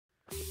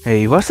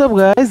Hey, what's up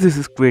guys, this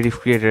is Creative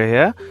Creator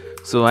here.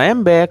 So I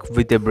am back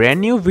with a brand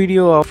new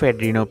video of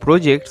Arduino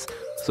projects.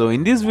 So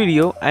in this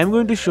video I am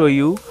going to show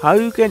you how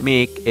you can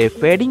make a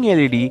fading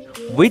LED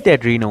with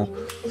Arduino.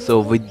 So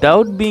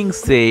without being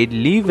said,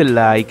 leave a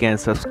like and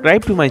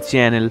subscribe to my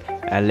channel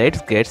and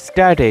let's get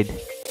started.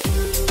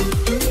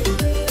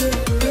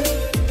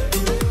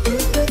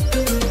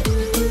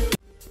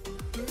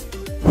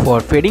 For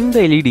fading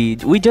the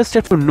LED, we just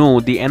have to know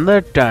the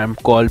another term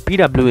called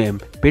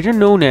PWM, better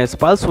known as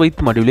pulse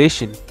width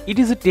modulation. It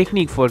is a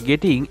technique for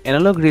getting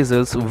analog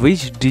results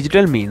with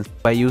digital means.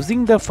 By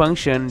using the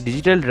function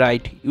digital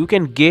write, you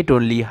can get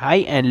only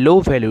high and low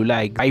value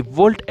like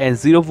 5V and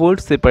 0V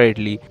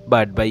separately.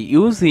 But by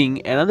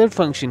using another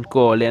function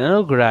called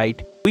analog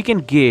write, we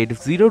can get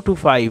 0 to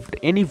 5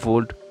 any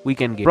volt we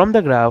can get. From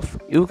the graph,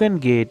 you can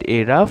get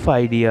a rough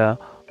idea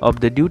of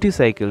the duty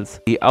cycles.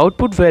 The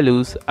output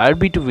values are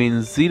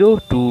between 0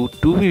 to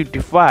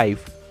 255.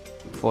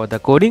 For the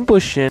coding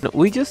portion,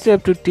 we just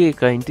have to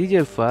take an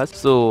integer first.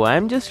 So I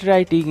am just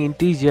writing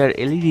integer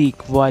LED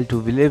equal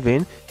to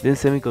 11 then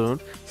semicolon.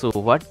 So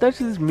what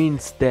that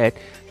means that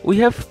we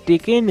have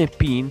taken a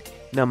pin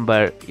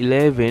number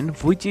 11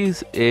 which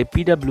is a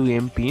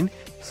PWM pin.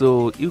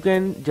 So you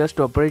can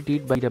just operate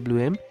it by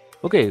PWM.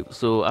 Okay,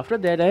 so after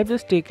that I have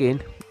just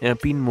taken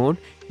pin mode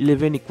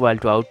 11 equal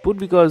to output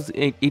because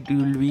it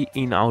will be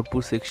in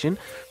output section.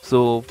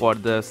 So for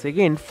the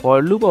second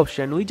for loop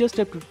option, we just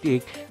have to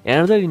take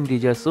another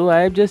integer. So I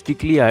have just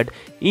declared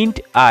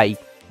int I.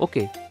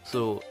 Okay,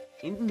 so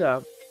in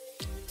the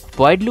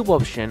void loop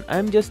option, I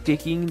am just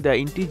taking the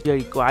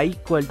integer I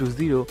equal to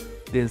 0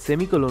 then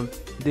semicolon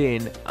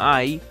then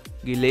I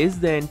less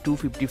than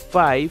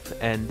 255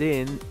 and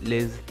then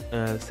less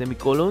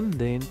semicolon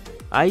then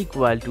I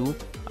equal to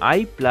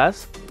I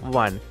plus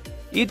 1.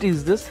 It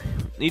is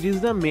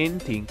the main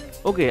thing.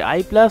 Okay,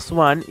 I plus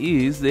 1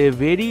 is a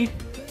very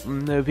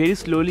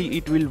slowly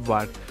it will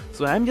work.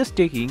 So I am just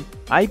taking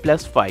I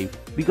plus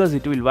 5 because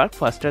it will work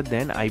faster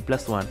than I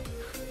plus 1.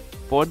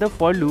 For the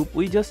for loop,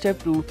 we just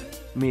have to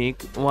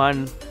make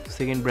one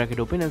second bracket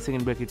open and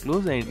second bracket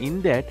close, and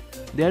in that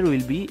there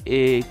will be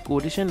a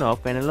quotation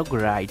of analog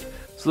write.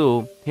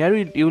 So here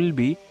it will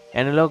be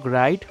analog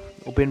write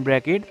open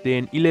bracket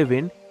then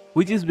 11,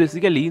 which is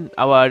basically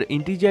our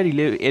integer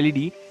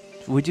LED,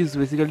 which is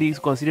basically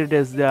considered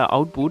as the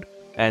output,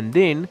 and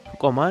then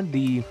comma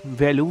the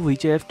value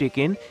which I have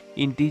taken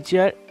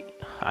integer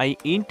I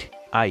int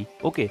I.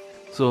 Okay,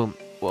 so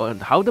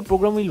how the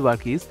program will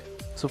work is,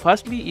 so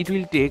firstly it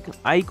will take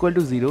I equal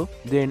to 0,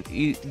 then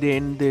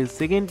the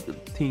second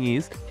thing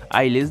is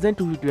I less than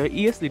 255.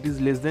 Yes, it is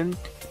less than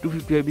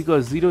 255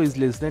 because 0 is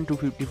less than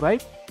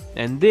 255,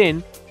 and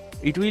then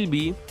it will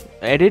be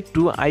added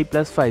to I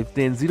plus 5,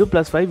 then 0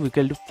 plus 5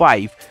 equal to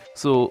 5.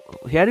 So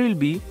here will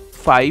be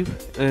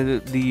 5,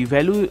 the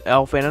value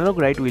of analog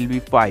write will be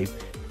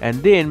 5,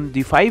 and then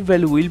the 5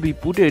 value will be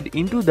putted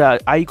into the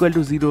I equal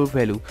to 0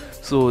 value.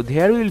 So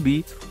there will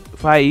be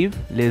 5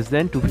 less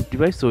than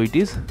 255. So it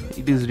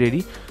is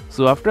ready.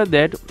 So after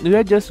that we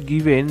are just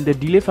given the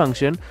delay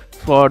function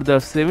for the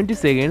 70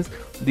 seconds.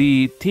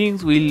 The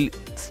things will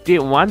stay,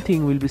 one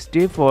thing will be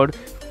stay for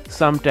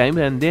some time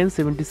and then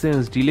 70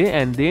 seconds delay,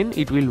 and then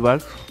it will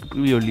work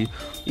purely.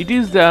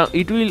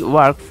 It will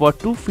work for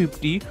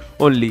 250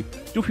 only,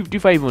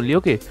 255 only.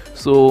 Okay,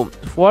 so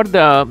for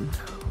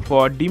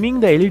dimming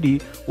the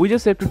LED, we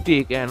just have to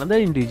take another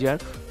integer.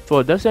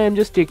 For this I am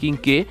just taking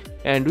k,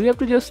 and we have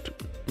to just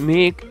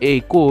make a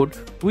code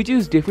which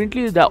is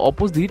definitely the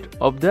opposite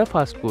of the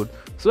first code.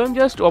 So I'm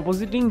just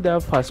oppositing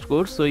the first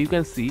code. So you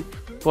can see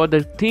for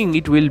the thing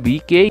it will be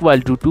k equal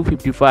to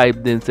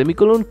 255 then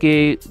semicolon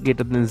k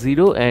greater than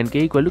 0 and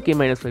k equal to k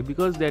minus 5,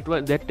 because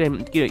that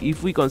time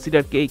if we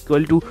consider k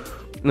equal to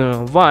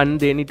 1,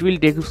 then it will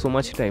take so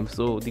much time.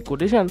 So the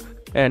quotation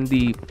and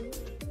the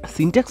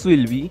syntax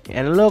will be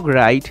analog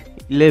write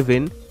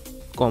 11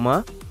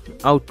 comma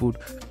output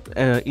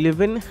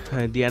 11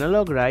 the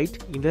analog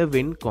write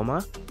 11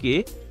 comma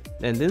k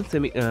and then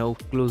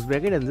close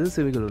bracket and then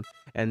semicolon,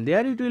 and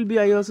there it will be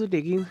I also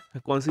taking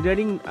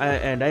considering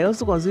 70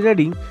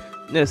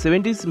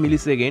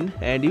 millisecond,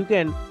 and you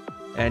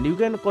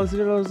can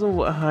consider also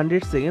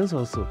 100 seconds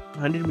also,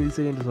 100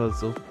 milliseconds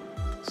also.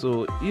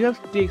 So you have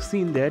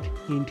seen that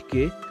int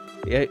k.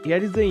 Here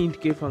is the int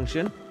k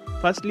function.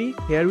 Firstly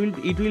here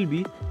it will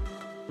be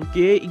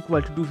k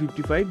equal to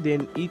 255,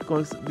 then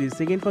the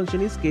second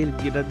function is k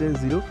greater than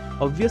 0,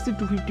 obviously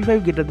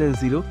 255 greater than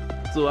 0.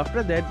 So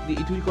after that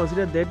it will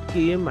consider that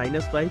k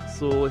minus 5.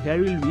 So here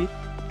will be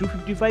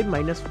 255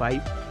 minus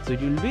 5, so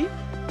it will be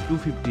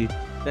 250,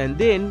 and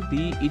then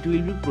it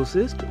will be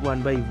processed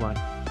one by one.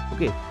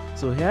 Okay,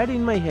 so here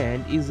in my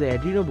hand is the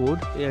Arduino board.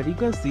 Here you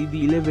can see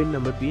the 11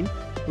 number pin,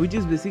 which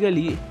is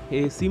basically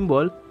a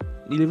symbol.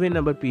 11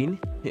 number pin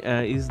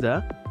is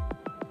the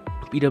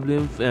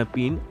PWM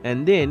pin,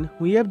 and then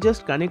we have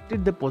just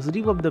connected the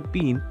positive of the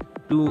pin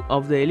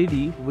of the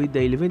LED with the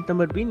 11th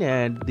number pin,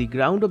 and the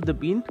ground of the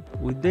pin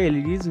with the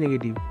LED is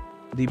negative.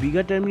 The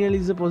bigger terminal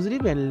is the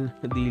positive and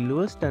the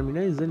lowest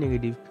terminal is the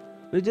negative.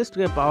 We just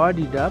powered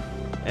it up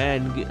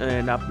and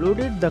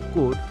uploaded the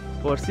code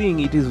for seeing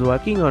it is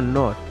working or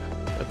not.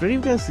 After,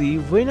 you can see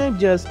when I'm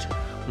just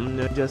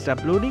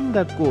uploading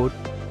the code,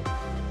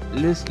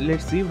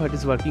 let's see what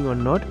is working or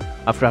not.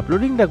 After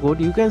uploading the code,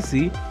 you can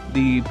see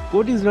the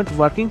code is not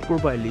working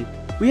properly.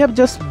 We have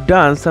just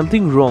done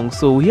something wrong,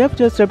 so we have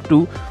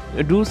to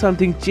do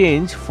something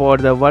change for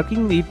the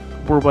working it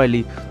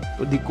properly.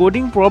 The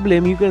coding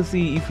problem, you can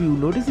see, if you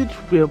notice it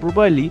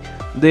properly,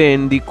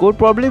 then the code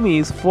problem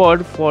is for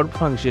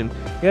function.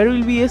 Here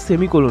will be a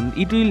semicolon.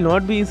 It will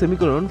not be a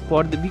semicolon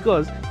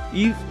because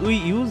if we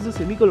use the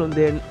semicolon,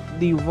 then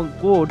the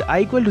code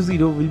I equal to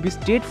 0 will be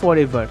stayed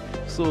forever.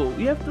 So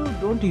we have to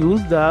don't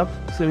use the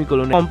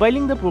semicolon.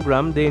 Compiling the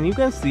program, then you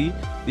can see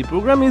the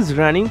program is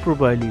running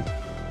properly.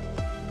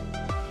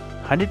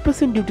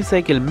 100% duty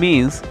cycle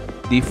means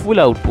the full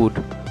output,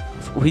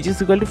 which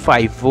is equal to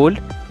 5 volt,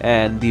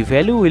 and the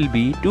value will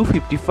be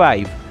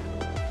 255.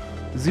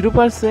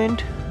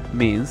 0%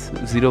 means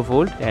 0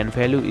 volt and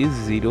value is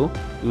 0,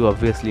 you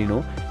obviously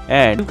know,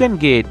 and you can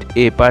get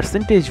a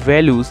percentage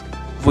values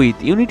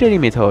with unitary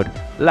method,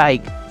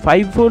 like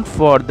 5 volt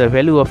for the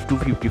value of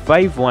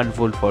 255, 1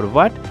 volt for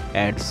watt,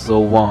 and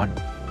so on.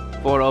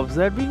 For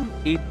observing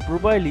it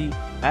properly,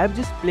 I have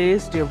just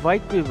placed a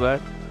white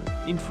paper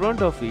in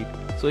front of it,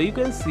 so you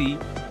can see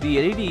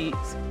the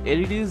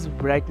LED's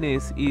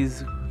brightness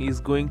is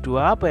going to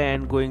up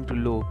and going to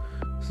low.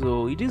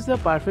 So it is the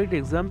perfect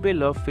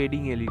example of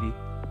fading LED.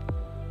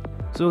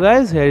 So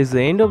guys, here is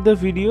the end of the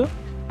video.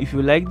 If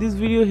you like this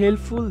video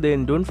helpful,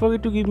 then don't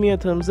forget to give me a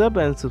thumbs up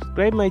and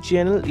subscribe my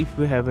channel if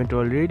you haven't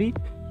already.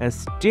 And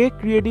stay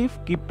creative,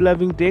 keep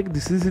loving tech.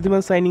 This is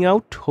Siddhiman signing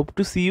out. Hope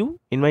to see you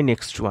in my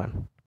next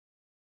one.